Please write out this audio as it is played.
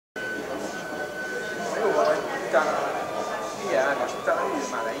utána, igen, Ágos, utána ülj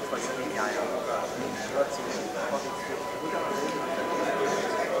már le, itt vagyunk mindjárt. Laci,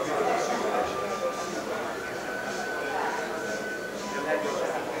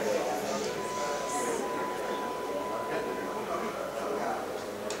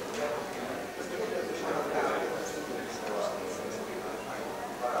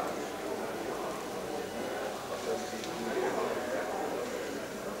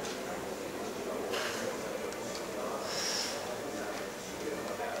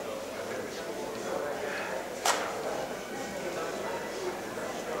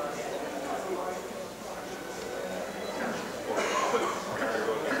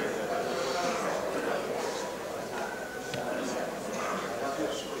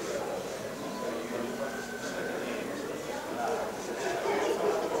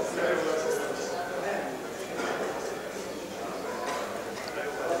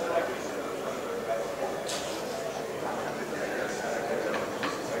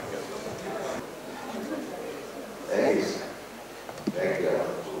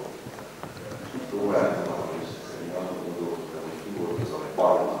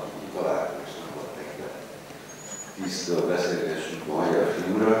 tisztől beszélgessünk a magyar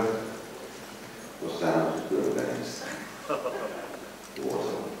filmről, aztán hogy körbenéztem.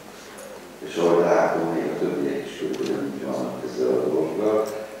 Borzom. És ahogy látom, még a többiek is körülbelül vannak ezzel a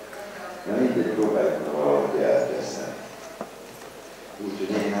dologgal, de mindegy, próbáljuk meg valahogy elkezdeni.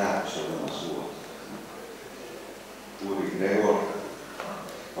 Úgyhogy én átadom a szót Ulrich Gregor,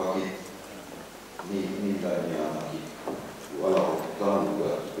 akit mindannyian, akik valahogy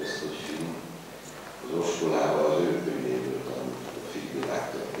tanulgattuk ezt a film, az oskolával, az ő könyvéből tanultuk a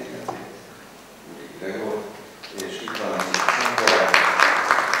filmvilág történetét. Ulrich Gregor, és itt van egy színvele,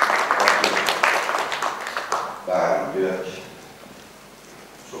 Báron György,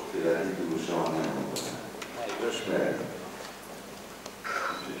 sokféle titulusa van, nem mondanám. Ösmerj.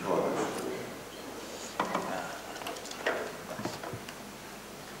 Úgyhogy hallgassuk.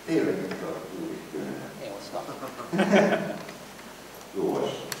 Tényleg itt a Ulrich könyve. Én hoztam. Jó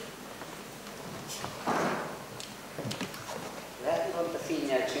esett. Lehet pont a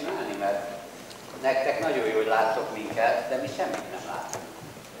fínnyel csinálni, mert nektek nagyon jó, hogy láttok minket, de mi semmit nem látunk.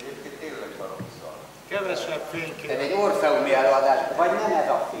 Egyébként tényleg barokszal. Kevesebb fény Tehát kell. egy orfeumi előadás, vagy nem ez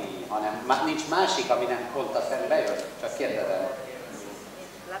a fény, hanem nincs másik, ami nem pont a szembe jön, csak kérdezem.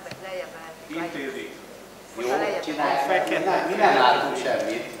 Intézik. Jó, csinálják, mi nem látunk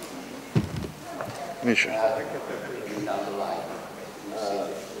semmit. Mi sem.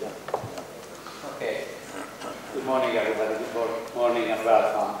 Okay. Good morning, everybody. Good morning and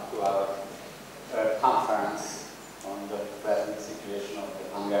welcome to our conference on the present situation of the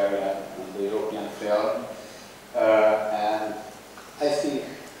Hungarian and the European film. And I think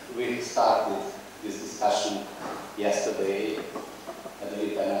we started this discussion yesterday at the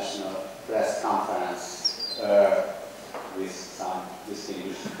International Press Conference with some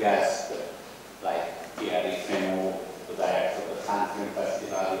distinguished guests like Thierry Frémaux, the director of the Cannes Film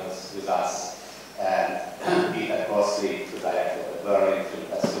Festival, he was with us, and Peter Kossi, the director of the Berlin Film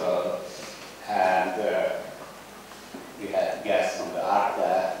Festival, and we had guests from the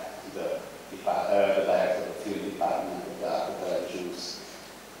ARTE, the director of the film department of the ARTE Televisions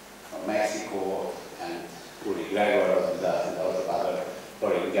from Mexico, and Ulrich Gregor was with us, and there was other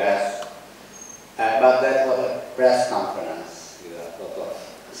foreign guests. But that was a press conference with a lot of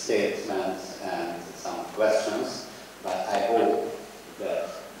statements and some questions, but I hope that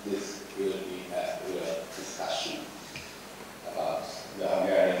this will be a real discussion about the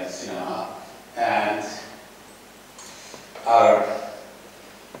Hungarian cinema. And our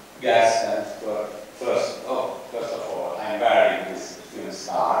guest, and first of all, I'm wearing this film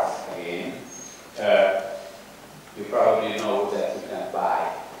scarf again. You probably know that you can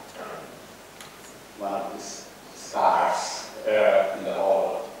buy one of these scarves in the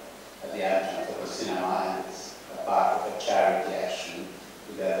hall at the entrance of the cinema, and it's a part of a charity action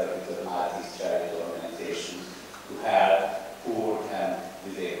together with the Maltese charity organization to help poor and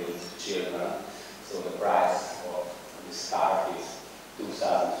disabled children. So the price of this scarf is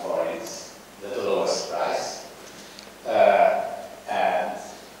 2,000 forints, the lowest price. And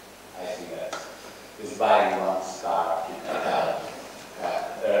I think that with buying one scarf, you can help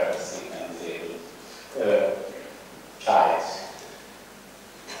a sick and disabled child.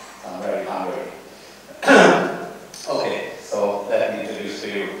 I'm very hungry. Okay, so let me introduce to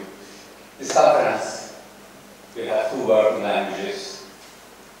you. This conference will have two working languages,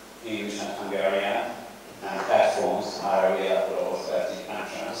 English and Hungarian, and platforms are available also at the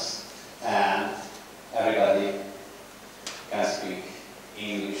entrance, and everybody can speak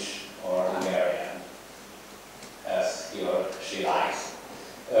English or Hungarian.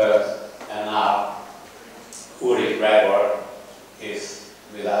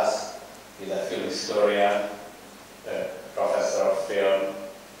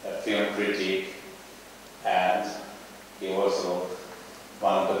 film critic, and he also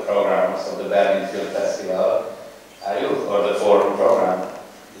one of the programmers of the Berlin Film Festival. Are you for the Forum program?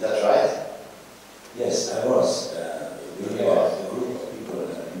 Is that right? Yes, I was. We had a group of people,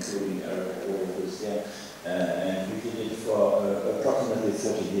 including Ulrich Gregor, who was there, and we did it for approximately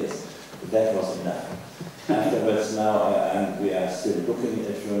 30 years. But that was enough. Afterwards, now we are still looking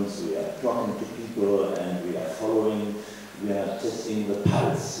at films, we are talking to people, and we are following, we are testing the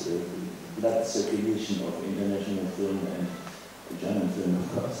pulse, blood circulation of international film and German film,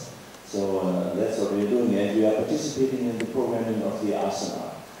 of course. So that's what we're doing, and we are participating in the programming of the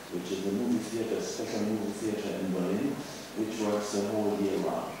Arsenal, which is a movie theater, special movie theater in Berlin, which works the whole year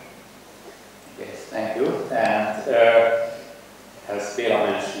round. Yes, thank you. And as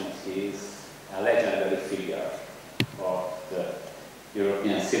Bela mentioned, he's a legendary figure of the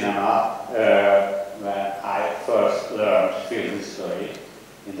European cinema. When I first learned film history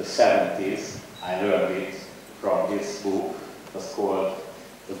in the 70s, I learned it from this book. It was called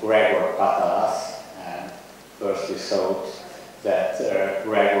The Gregor Patalas, and first we thought that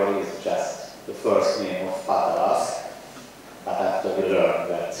Gregor is just the first name of Patalas, but after we learned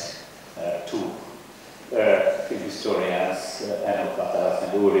that two film historians, Eno Patalas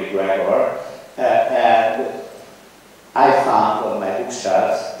and Ulrich Gregor, and I found on my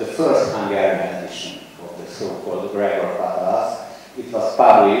bookshelves the first Hungarian edition of the so-called Gregor Patalas. It was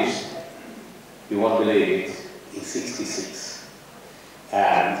published, you won't believe it, in '66.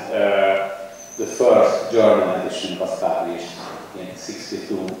 And the first German edition was published in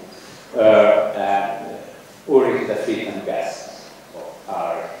 '62. And Ulrich is a frequent guest of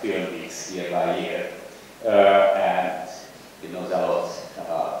our film weeks year by year. And he knows a lot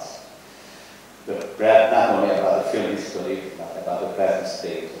about not only about the film history, but about the present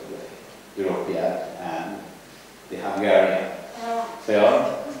state of the European and the Hungarian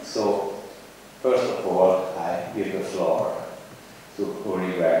film. So, first of all, I give the floor to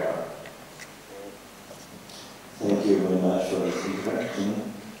Ulrich Gregor. Thank you very much for this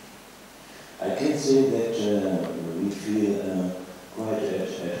introduction. I can say that we feel quite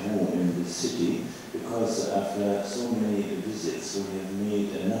at home in this city, because after so many visits we have made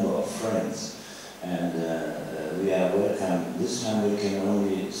a number of friends, and we are welcome. This time we can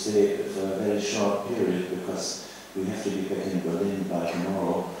only stay for a very short period because we have to be back in Berlin by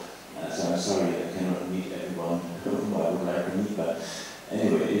tomorrow. So I'm sorry I cannot meet everyone whom I would like to meet, but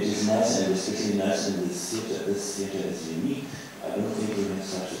anyway, it is nice, and especially nice in this theater. This theater is unique. I don't think we have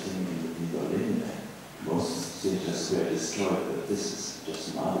such a thing in Berlin. Most theaters were destroyed, but this is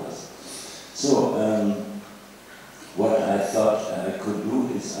just marvelous. So, what I thought I could do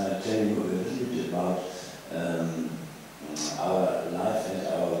is tell you a little bit about our life and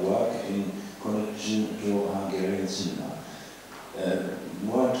our work in connection to Hungarian cinema.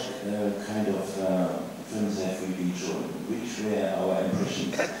 What kind of films have we been showing? Which were our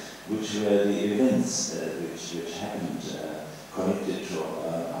impressions? Which were the events which happened connected to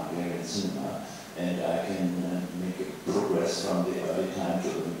Hungarian cinema? And I can make a progress from the early time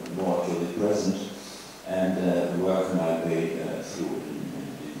to more to the present, and work my way through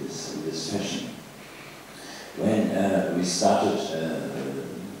in this fashion. When we started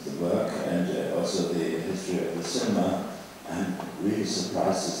the work and also the history of the cinema, I'm really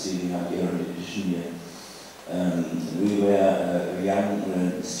surprised to see the Hungarian edition here. We were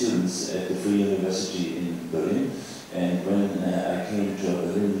young students at the Free University in Berlin, and when I came to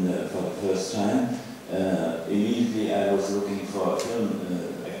Berlin for the first time, immediately I was looking for film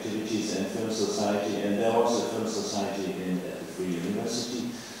activities and film society, and there was a film society at the Free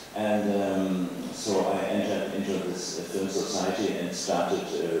University, and so I entered into this film society and started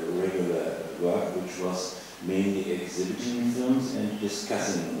regular work, which was mainly exhibiting films and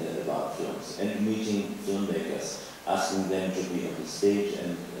discussing about films and meeting filmmakers, asking them to be on the stage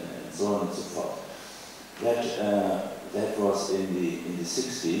and so on and so forth. That was in the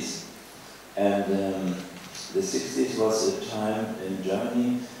 60s, and the 60s was a time in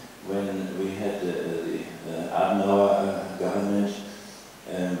Germany when we had the Adenauer government.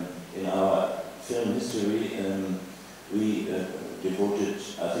 In our film history, we devoted,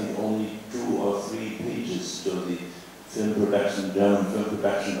 I think, only 2 or 3 pages to the film production, German film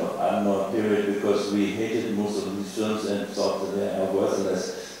production of Adenauer period, because we hated most of these films and thought that they are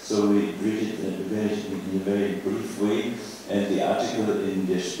worthless. So we read it in a very brief way, and the article in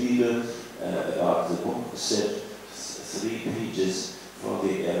Der Spiegel about the book said 3 pages for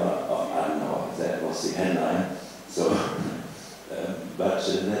the era of Adenauer. That was the headline. So, but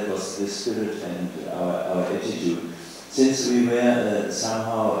that was the spirit and our attitude. Since we were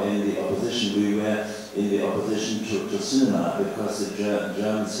somehow in the opposition, we were in the opposition to cinema, because the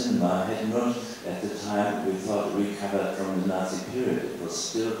German cinema had not, at the time, we thought, recovered from the Nazi period. It was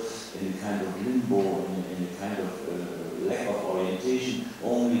still in a kind of limbo, in a kind of lack of orientation,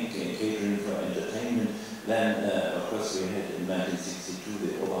 only catering for entertainment. Then, of course, we had in 1962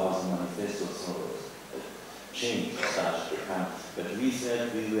 the Oberhausen Manifesto, so change started to come. But we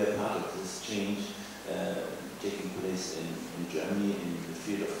felt we were part of this change taking place in Germany, in the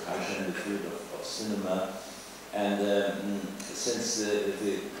field of culture, in the field of cinema. And since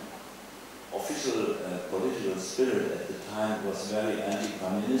the official political spirit at the time was very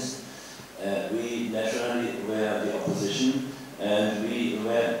anti-communist, we naturally were the opposition, and we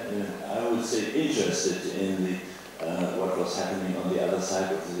were, I would say, interested in the what was happening on the other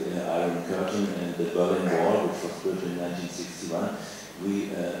side of the Iron Curtain and the Berlin Wall, which was built in 1961.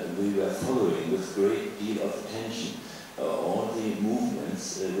 We were following with great deal of attention all the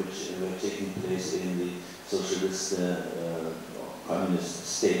movements which were taking place in the socialist communist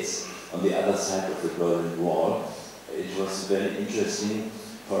states on the other side of the Berlin Wall. It was very interesting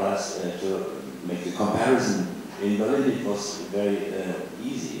for us to make the comparison. In Berlin it was very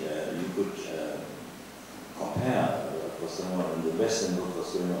easy. You could compare what was going on in the West and what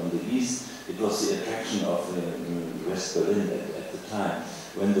was going on in the East. It was the attraction of West Berlin at the time.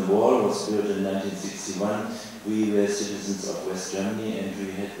 When the wall was built in 1961, we were citizens of West Germany and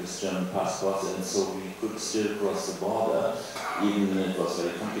we had West German passports, and so we could still cross the border, even it was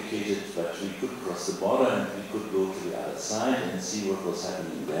very complicated, but we could cross the border and we could go to the other side and see what was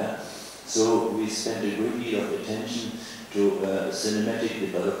happening there. So we spent a great deal of attention to cinematic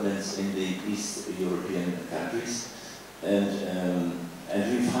developments in the East European countries, and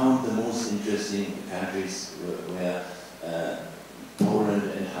we found the most interesting countries were Poland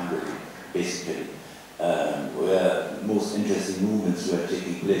and Hungary, basically, where most interesting movements were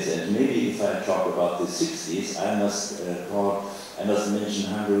taking place. And maybe if I talk about the 60s, I must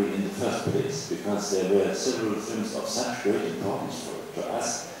mention Hungary in the first place, because there were several films of such great importance to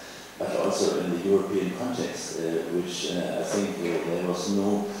us, but also in the European context, which I think there was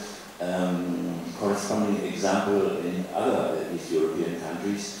no corresponding example in other East European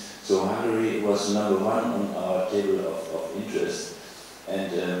countries. So Hungary was #1 on our table of interest,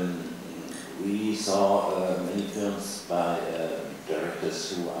 and we saw many films by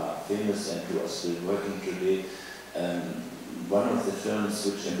directors who are famous and who are still working today. One of the films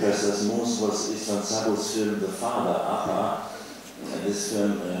which impressed us most was Istvan Szabó's film The Father, Apa. This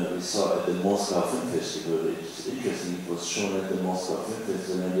film we saw at the Moscow Film Festival. It's interesting, it was shown at the Moscow Film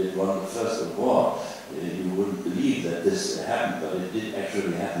Festival and it won the first award. You wouldn't believe that this happened, but it did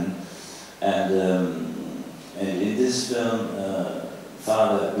actually happen. And in this film,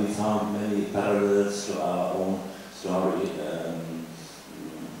 Father, we found many parallels to our own story.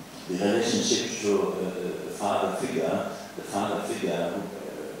 The relationship to the father figure who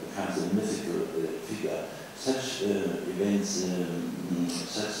becomes a mythical figure. Such events,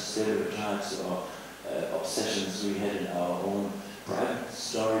 such stereotypes or obsessions we had in our own private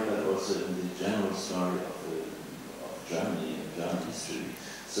story, but also in the general story of Germany and German history.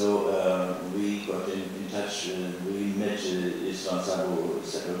 So we got in touch, we met Istvan Szabó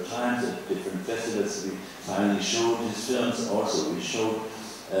several times at different festivals. We finally showed his films also. We showed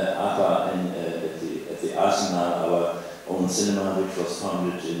Apa at the Arsenal, our own cinema, which was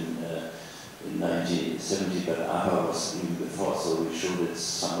founded in 1970, but Apa was even before, so we showed it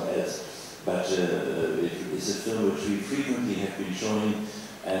somewhere else. But it is a film which we frequently have been showing,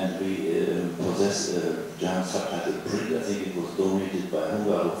 and we possess a German subtitle print. I think it was donated by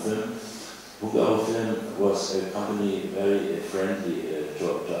Hungaro Film. Hungaro Film was a company very friendly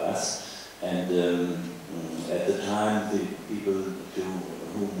to us, and at the time the people to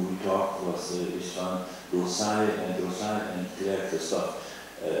whom we talked was Istvan and Claire Christoph,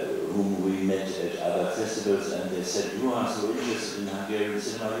 whom we met at other festivals, and they said, "You are so interested in Hungarian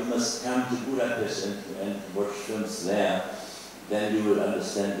cinema, you must come to Budapest and watch films there, then you will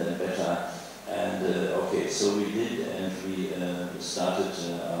understand them better." And okay, so we did, and we started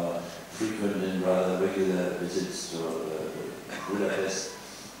our frequent and rather regular visits to Budapest,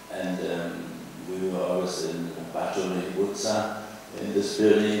 and we were always in Bartoli Utca, in this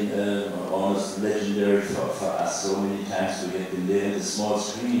building, almost legendary for us. So many times we had been there in the small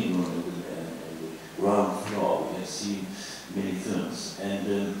screening room in the ground floor. We had seen many films. And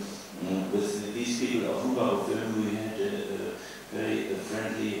with these people of Hungaro Film, we had a very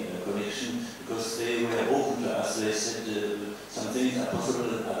friendly connection, because they were open to us. They said some things are possible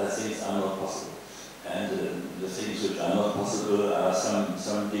and other things are not possible. And the things which are not possible are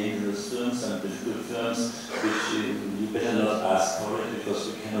some dangerous films, some difficult films, which you better not ask for it because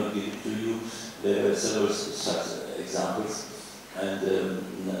we cannot give it to you. There were several such examples. And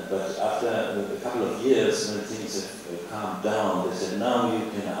but after a couple of years, when things have calmed down, they said, now you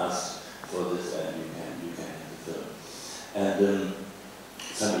can ask for this and you can have the film. And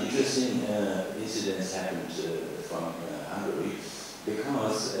some interesting incidents happened from Hungary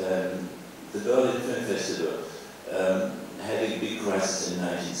because the Berlin Film Festival had a big crisis in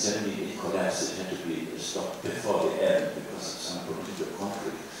 1970. It collapsed. It had to be stopped before the end because of some political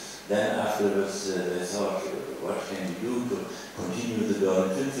conflict. Then afterwards they thought, what can we do to continue the Berlin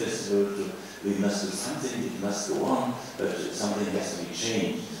Film Festival? We must do something, it must go on, but something has to be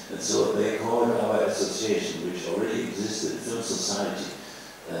changed. And so they called our association, which already existed, Film Society,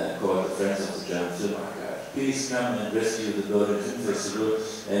 called the Friends of the German Film Archive. Please come and rescue the Berlin Film Festival,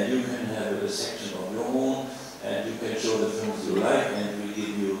 and you can have a section of your own, and you can show the films you like, and we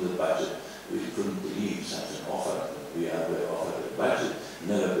give you the budget. We couldn't believe such an offer. We were offered a budget.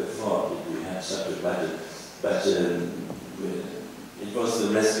 Never before did we have such a budget. But it was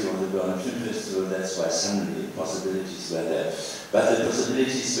the rescue of the Berlin Film Festival, that's why suddenly possibilities were there. But the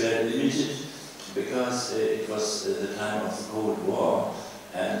possibilities were limited because it was the time of the Cold War,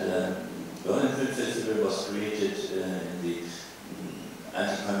 and Berlin Film Festival was created in the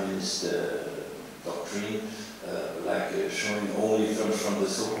anti-communist doctrine, like showing only films from the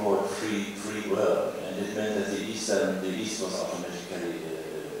so-called free world, and it meant that the East was automatically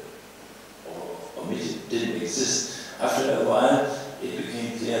omitted, didn't exist. After a while, it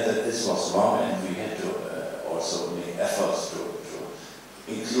became clear that this was wrong, and we had to also make efforts to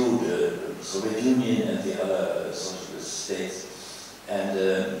include the Soviet Union and the other socialist states. And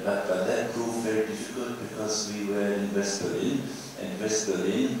but that proved very difficult because we were in West Berlin, and West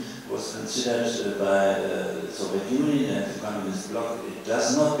Berlin was considered by the Soviet Union and the Communist bloc. It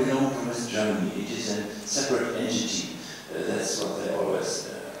does not belong to West Germany. It is a separate entity. That's what they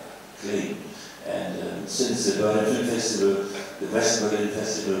always claim. And since the Berlin Film Festival, the West Berlin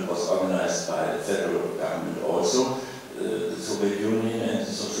Festival was organized by the federal government also, the Soviet Union and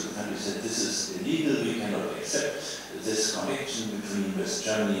the social countries said this is illegal, we cannot accept this connection between West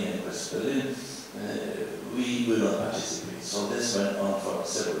Germany and West Berlin, we will not participate. So this went on for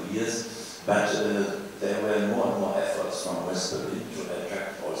several years, but there were more and more efforts from West Berlin to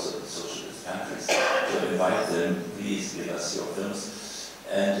attract also the socialist countries, to invite them, please give us your films.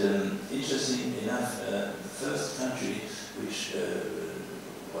 And interesting enough, the first country which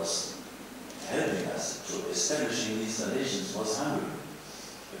was helping us to establishing these installations was Hungary,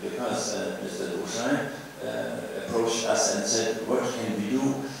 because Mr. Ulrich approached us and said, what can we do?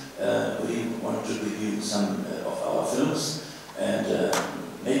 We want to give you some of our films, and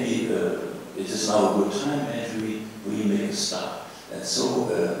maybe it is now a good time, and we make a start. And so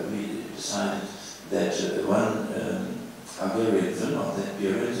we decided that one Hungarian film of that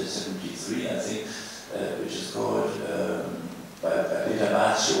period, 73, I think, which is called, by Peter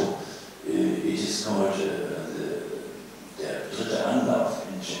Baccio, it is called Der dritte Anlauf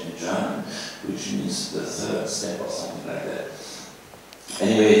in German, which means the third step or something like that.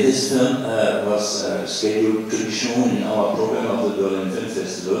 Anyway, this film was scheduled to be shown in our program of the Berlin Film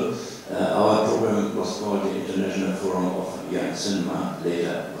Festival. Our program was called the International Forum of Young Cinema,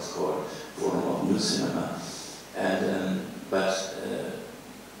 later it was called Forum of New Cinema. And but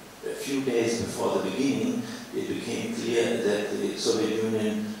a few days before the beginning, it became clear that the Soviet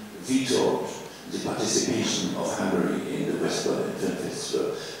Union vetoed the participation of Hungary in the West Berlin Film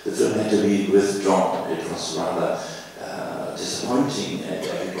Festival. The film had to be withdrawn. It was rather disappointing, and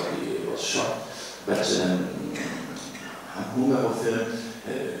everybody was shocked. But Hungary film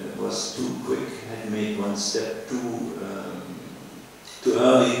was too quick, had made one step too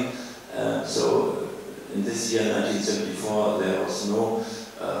early. So in this year, 1974, there was no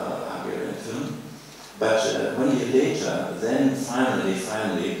Hungarian film. But 1 year later, then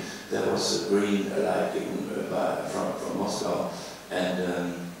finally, there was a green light given from Moscow, and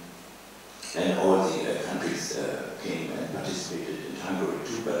all the countries came and participated in Hungary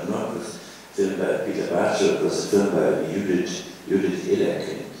too, but not with film by Peter Baccio. It was a film by Judith Ilek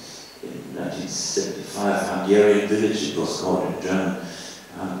in 1975, Hungarian Village, it was called in German.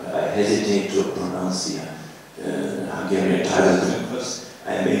 I hesitate to pronounce the Hungarian title because I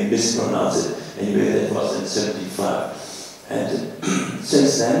may mispronounce it. Anyway, that was in 75. And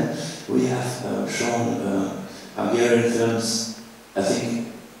since then, we have shown Hungarian films, I think,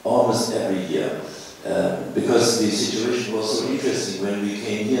 almost every year. Because the situation was so interesting. When we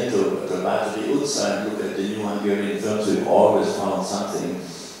came here to Báthory Utca and look at the new Hungarian films, we always found something.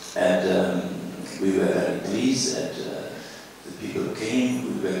 And we were very pleased. release, and the people came,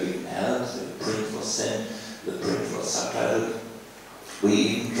 we were given help, the print was sent, the print was subtitled. We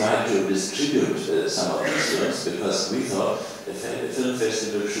even tried to distribute some of these films because we thought a film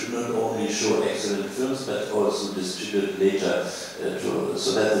festival should not only show excellent films but also distribute later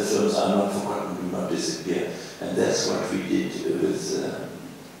so that the films are not forgotten, do not disappear. And that's what we did with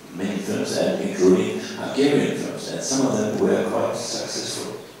many films, and including Hungarian films, and some of them were quite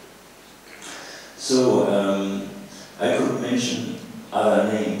successful. So I could mention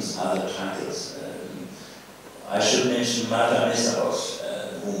other names, other titles. I should mention Marta Messaros,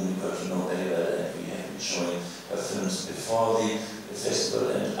 whom we got to know very well, and we have been showing her films before the festival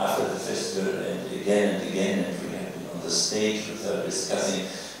and after the festival, and again, and we have been on the stage with her discussing,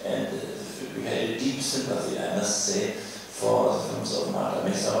 and we had a deep sympathy, I must say, for the films of Marta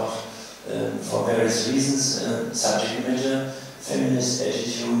Messaros, for various reasons, subject matter, feminist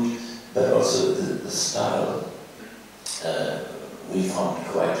attitude, but also the style we found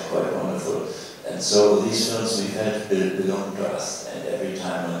quite wonderful. And so these films we felt belonged to us, and every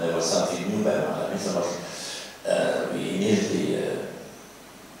time when there was something new by Marta Messaros, we immediately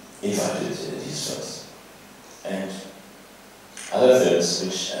invited these films. And other films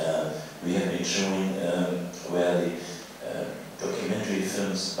which we have been showing were the documentary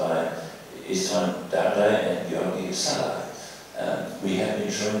films by István Dárdai and György Szalai. We have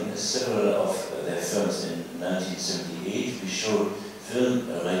been showing several of their films in 1978. We showed film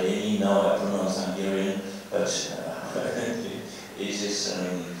Regeni, now I pronounce Hungarian, but it is...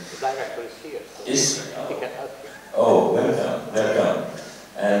 The director is here. He can help you. Oh, welcome.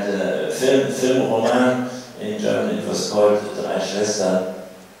 And film Roman, in German it was called Drei Schwestern.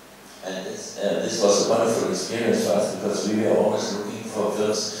 And this was a wonderful experience for us because we were always looking for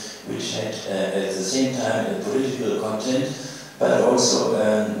films which had at the same time a political content but also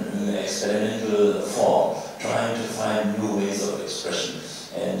an experimental form, trying to find new ways of expression.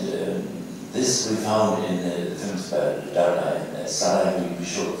 And this we found in the films by Dárdai and Szalai. We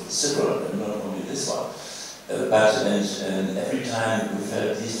showed several, not only this one. And every time we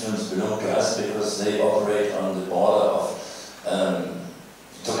felt these films belong to us because they operate on the border of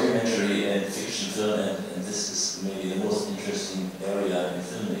documentary and fiction film, and this is maybe the most interesting area in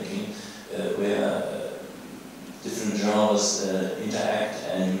filmmaking, where different genres interact,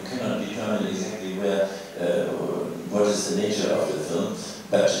 and you cannot determine exactly what is the nature of the film,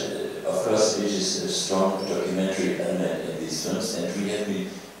 but of course it is a strong documentary element in these films, and we have been,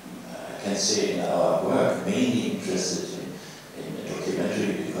 I can say, in our work mainly interested in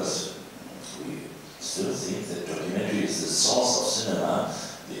documentary because we still think that documentary is the source of cinema.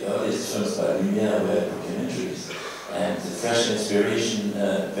 The earliest films by Lumière were documentaries, and the fresh inspiration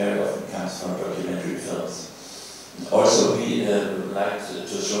very often comes from documentary films. Also, we like to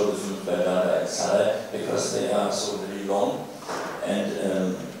show the films by Dárdai and Szalai because they are so very long,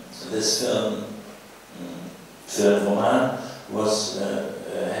 and this film Roman,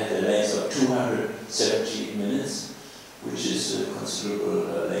 had a length of 270 minutes, which is a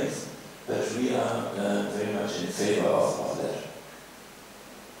considerable length, but we are very much in favor of that.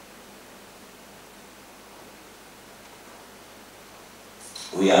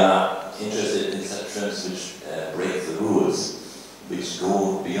 We are interested in such films which break the rules, which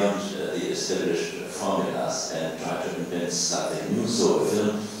go beyond the established formulas and try to invent something new. So a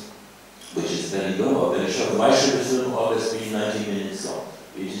film which is very long or very short. Why should a film always be 90 minutes long?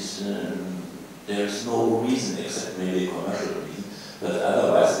 It is, there is no reason except maybe a commercial reason, but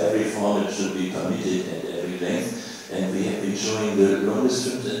otherwise every format should be permitted and every length. And we have been showing the longest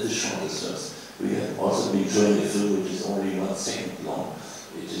films and the shortest films. We have also been showing a film which is only 1 second long.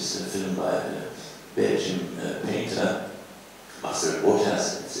 It is a film by a Belgian painter, Marcel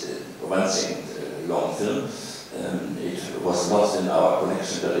Botas. It's a 1 second long film. It was lost in our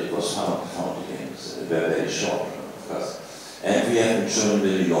collection, but it was found again. It's very short, of course. And we have been showing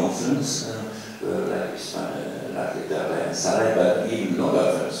very long films, like Dárdai and Szalai, but even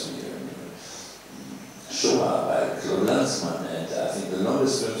longer films. Shoah by Claude Lanzmann, and I think the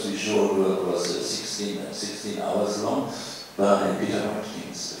longest films we showed was 16 hours long. By Peter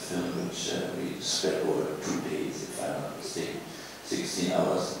Watkins, a film which we spread over 2 days, if I'm not mistaken, 16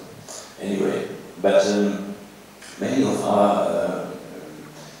 hours. Anyway, but many of our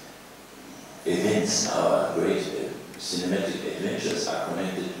events, our great cinematic adventures are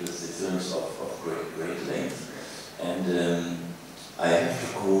connected with the films of great length. And I have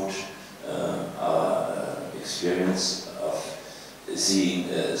to quote our experience of seeing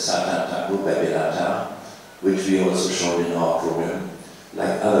Satan Tango by Bellatar, which we also showed in our program,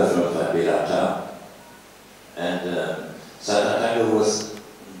 like other films by Bellatar. And Satan Tango was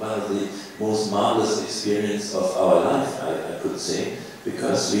by one of the most marvelous experience of our life, I could say,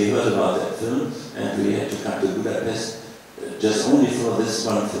 because we heard about that film and we had to come to Budapest just only for this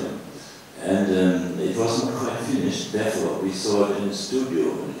one film. And it was not quite finished, therefore we saw it in the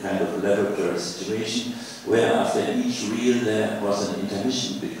studio, in a kind of laboratory situation, where after each reel there was an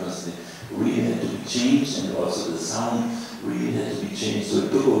intermission, because the reel had to be changed and also the sound reel had to be changed. So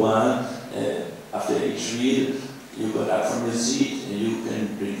it took a while. After each reel, you got up from your seat and you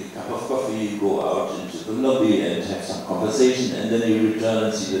can drink a cup of coffee, go out into the lobby and have some conversation, and then you return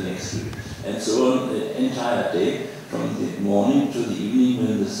and see the next reel. And so on the entire day, from the morning to the evening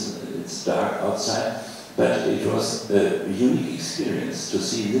when it's dark outside. But it was a unique experience to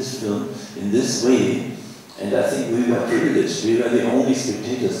see this film in this way. And I think we were privileged. We were the only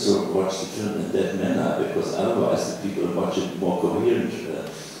spectators to watch the film in that manner, because otherwise the people watch it more coherent.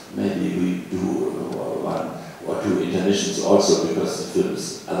 Maybe we do one or two intermissions also, because the film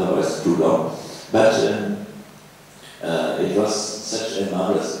is otherwise too long. But it was such a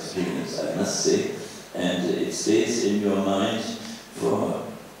marvelous experience, I must say, and it stays in your mind for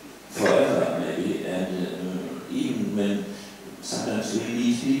forever, maybe. And even when sometimes we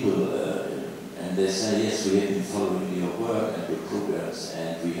meet people and they say, yes, we have been following your work and your programs,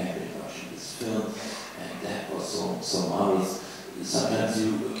 and we have been watching this film, and that was so marvelous. Sometimes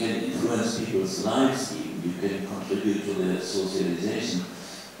you can influence people's lives, even. You can contribute to their socialization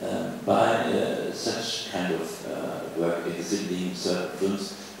by such kind of work, exhibiting certain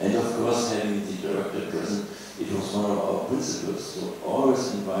films. And of course, having the director present, it was one of our principles to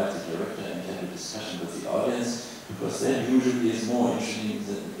always invite the director and have a discussion with the audience, because that usually is more interesting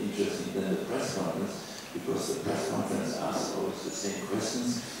than the press conference, because the press conference asks always the same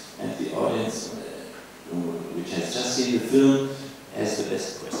questions, and the audience, which has just seen the film, has the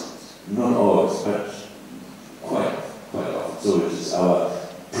best questions. Not always, but quite often. So it is our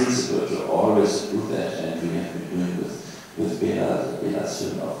principle to always do that, and we have been doing with Bela's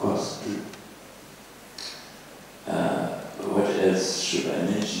film, of course, too. What else should I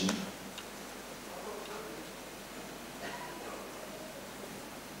mention?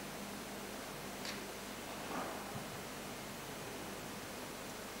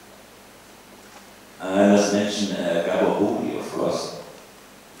 I must mention Gabor Bodi, of course.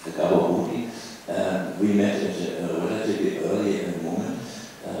 Gabor Bodi. We met at a relatively early moment.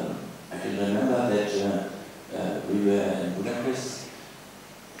 I can remember that we were in Budapest.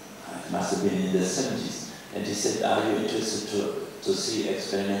 It must have been in the 70s. And he said, are you interested to see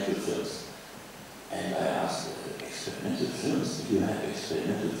experimental films? And I asked, experimental films? Do you have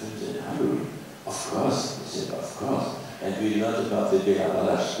experimental films in Hungary? Of course, he said, of course. And we learned about the Bela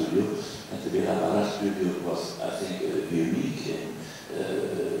Balázs studio. And the Bela Balázs studio was, I think, unique in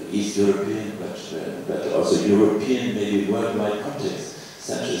East European, but also European, maybe worldwide context.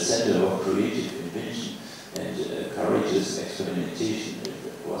 Such a center of creative invention and courageous experimentation.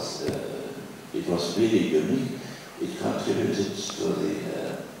 It was really unique. It contributed to the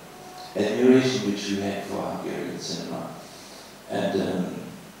admiration which we had for Hungarian cinema. And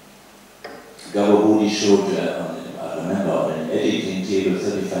Gabor Bodi showed, I remember, on an editing table,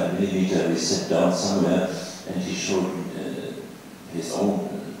 35mm, we sat down somewhere and he showed his own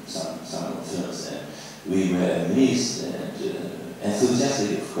some films, and we were amazed and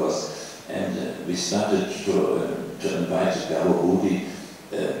enthusiastic, of course. And we started to invite Gabor Bodi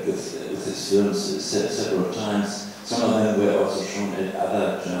with his films several times. Some of them were also shown at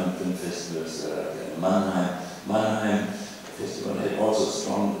other German film festivals, Mannheim. Mannheim Festival had also a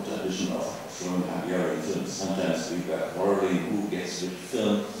strong tradition of showing Hungarian films. Sometimes we were quarreling who gets which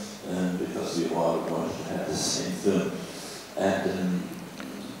film, because we all wanted to have the same film. And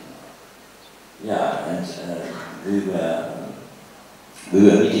we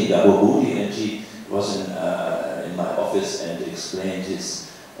were meeting Gabor Bodi, and he was in my office and explained his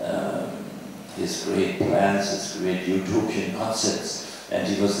great plans, his great utopian concepts, and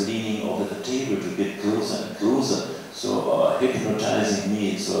he was leaning over the table to get closer and closer, so hypnotizing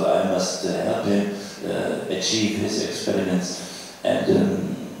me, so I must help him achieve his experiments.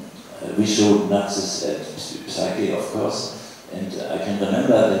 And we showed Nazis at Psyche, of course, and I can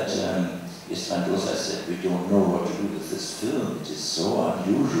remember that Istvan Dosa said, we don't know what to do with this film, it is so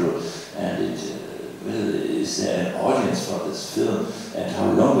unusual, and is there an audience for this film, and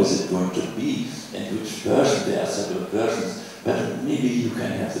how long is it going to be, and which version? There are several versions, but maybe you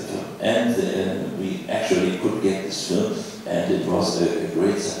can have the film. And we actually could get this film, and it was a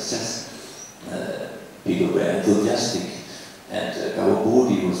great success. People were enthusiastic, and Gabor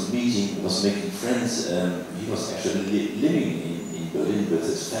Bodi was making friends. He was actually living in Berlin with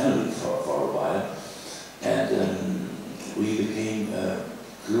his family for a while, and we became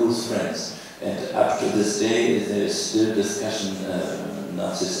close friends. And up to this day, there is still discussion,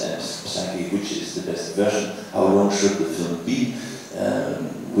 Nazis and Psyche, which is the best version, how long should the film be,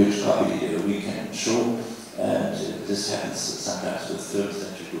 which copy we can show. And this happens sometimes with films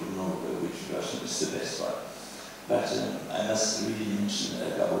that you don't know which version is the best one. But I must really mention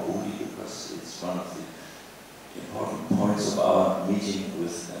Gaboboli because it's one of the important points of our meeting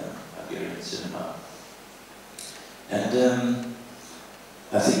with Hungarian cinema. And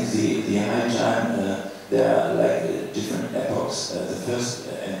I think the high time, there are like different epochs. The first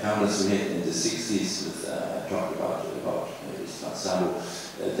encounters we had in the 60s with, I talked about István Szabó,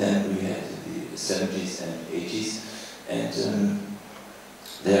 then we had the 70s and 80s, and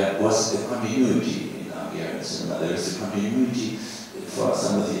there was a continuity in Hungarian cinema. There is a continuity for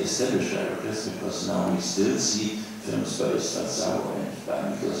some of the established directors, because now we still see films by István Szabó and by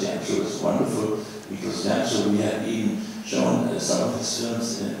Miklos Jancsó. It's wonderful. Miklos Jancsó, we have even shown some of his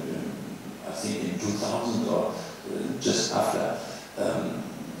films in, I think in 2000 or just after.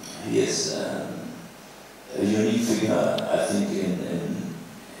 He is a unique figure, I think,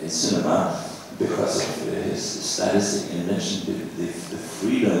 in cinema because of his stylistic invention, the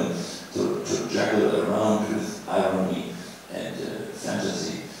freedom to juggle around with irony and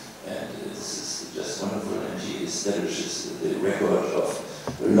fantasy, and this is just wonderful. And he establishes the record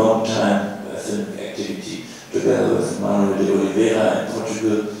of a long time film activity together with Manuel de Oliveira in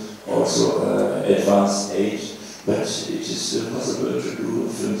Portugal, also advanced age, but it is still possible to do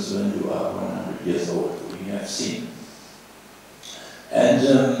films when you are 100 years old, we have seen. And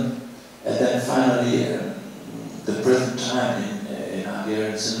then finally, the present time in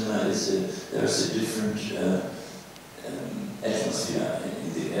Hungarian cinema is there is a different atmosphere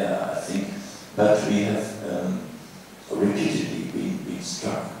in the air, I think, but we have repeatedly been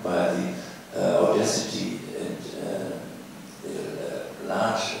struck by the audacity and the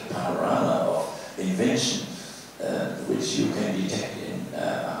large panorama of invention which you can detect in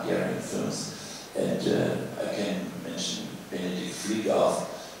Hungarian films. And I can mention Benedikt Fliegauff.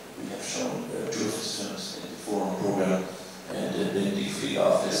 We have shown two of his films in the Forum program, and Benedikt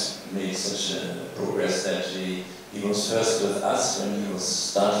Fliegauff has made such a progress that he was first with us when he was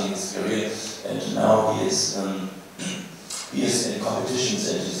starting his career, and now he is in competitions,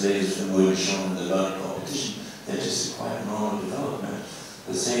 and his latest film will be shown in the Berlin competition. That is a quite normal development.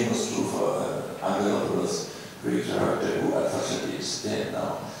 The same was true for Angelopoulos, Greek character, who unfortunately is dead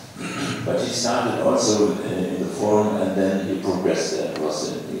now. But he started also in the Forum, and then he progressed and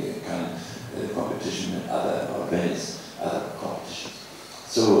was in the kind of competition and other competitions.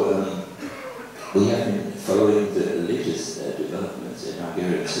 So we have been following the latest developments in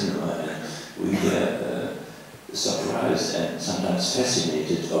Hungarian cinema, and we are surprised and sometimes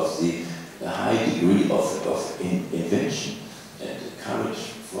fascinated of the high degree of invention and courage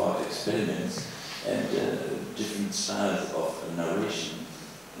for experiments and different styles of narration.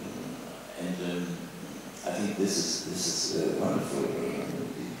 And I think this is wonderful.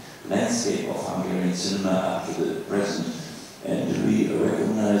 The landscape of Hungarian cinema up to the present, and we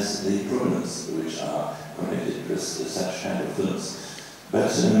recognize the problems which are connected with such kind of films. But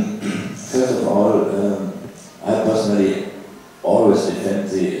first of all, I personally always defend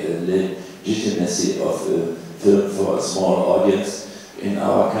the legitimacy of a film for a small audience. In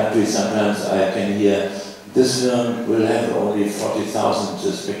our country, sometimes I can hear, this film will have only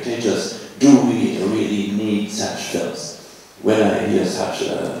 40,000 spectators. Do we really need such films? When I hear such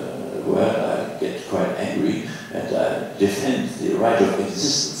a word, I get quite angry, and I defend the right of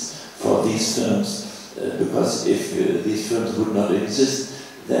existence for these films, because if these films would not exist,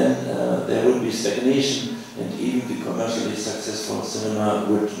 then there would be stagnation, and even the commercially successful cinema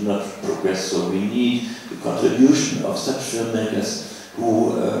would not progress. So we need the contribution of such filmmakers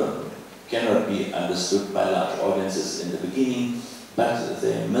who cannot be understood by large audiences in the beginning, but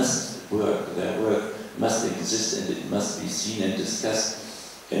they must work, their work must exist, and it must be seen and discussed.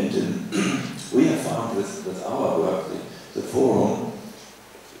 And we have found with our work, the Forum,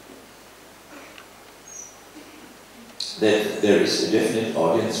 that there is a definite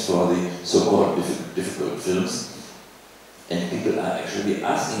audience for the so-called difficult films, and people are actually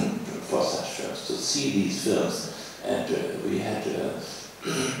asking for such films, to see these films. And we had,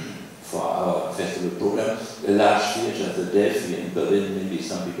 for our festival program, a large theater, the Delphi in Berlin. Maybe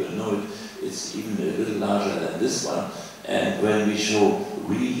some people know it. It's even a little larger than this one. And when we show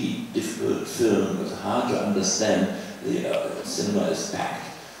really difficult film, it's hard to understand, the cinema is packed.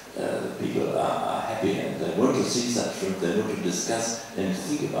 People are happy, and they want to see such films. They want to discuss and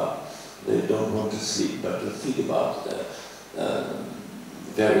think about. They don't want to sleep, but to think about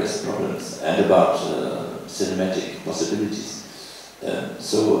various problems and about cinematic possibilities.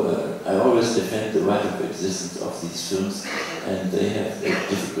 I always defend the right of existence of these films, and they have a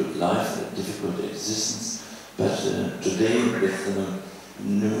difficult life, a difficult existence. But today, with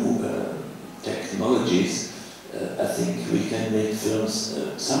new technologies, I think we can make films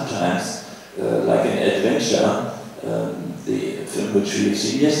sometimes like an adventure. The film which we have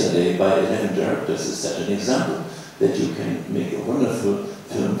seen yesterday by 11 directors is such an example that you can make a wonderful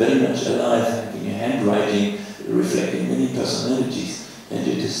film, very much alive, having a handwriting, reflecting many personalities, and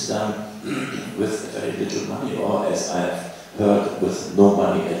it is done with very little money, or as I have heard, with no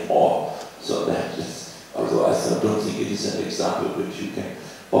money at all. So that is, although I don't think it is an example which you can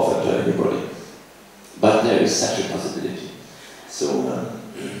offer to anybody. But there is such a possibility. So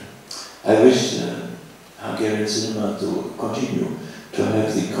I wish Hungarian cinema to continue to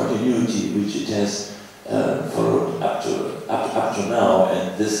have the continuity which it has followed up to now,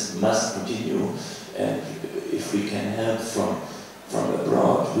 and this must continue. And if we can help from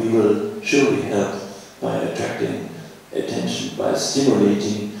abroad, we will surely help by attracting attention, by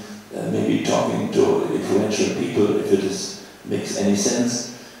stimulating, maybe talking to influential people, if it makes any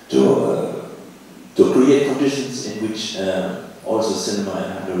sense, to create conditions in which also cinema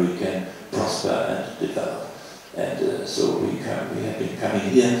in Hungary can prosper and develop. And so we have been coming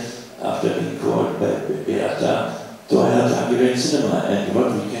here after being called by Beata to help Hungarian cinema, and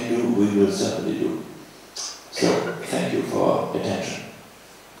what we can do, we will certainly do. So, thank you for attention.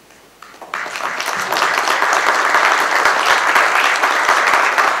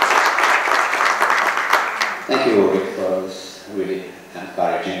 Thank you, Ulrich, for those really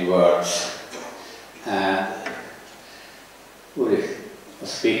encouraging words. And Ulrich was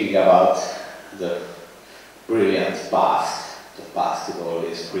speaking about the brilliant past. The past is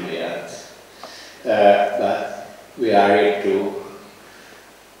always brilliant. But we are here to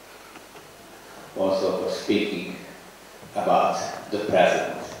also for speaking about the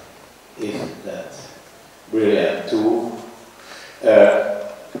present. Is that brilliant too?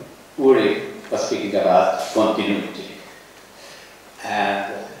 Ulrich was speaking about continuity,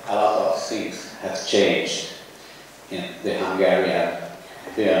 and a lot of things have changed in the Hungarian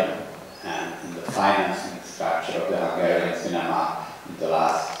film and in the financing structure of the Hungarian cinema in the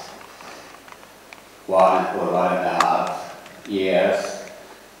last 1 or 1.5 years.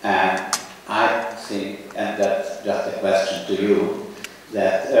 And I think, and that's just a question to you,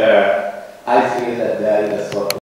 that I feel that there is a sort of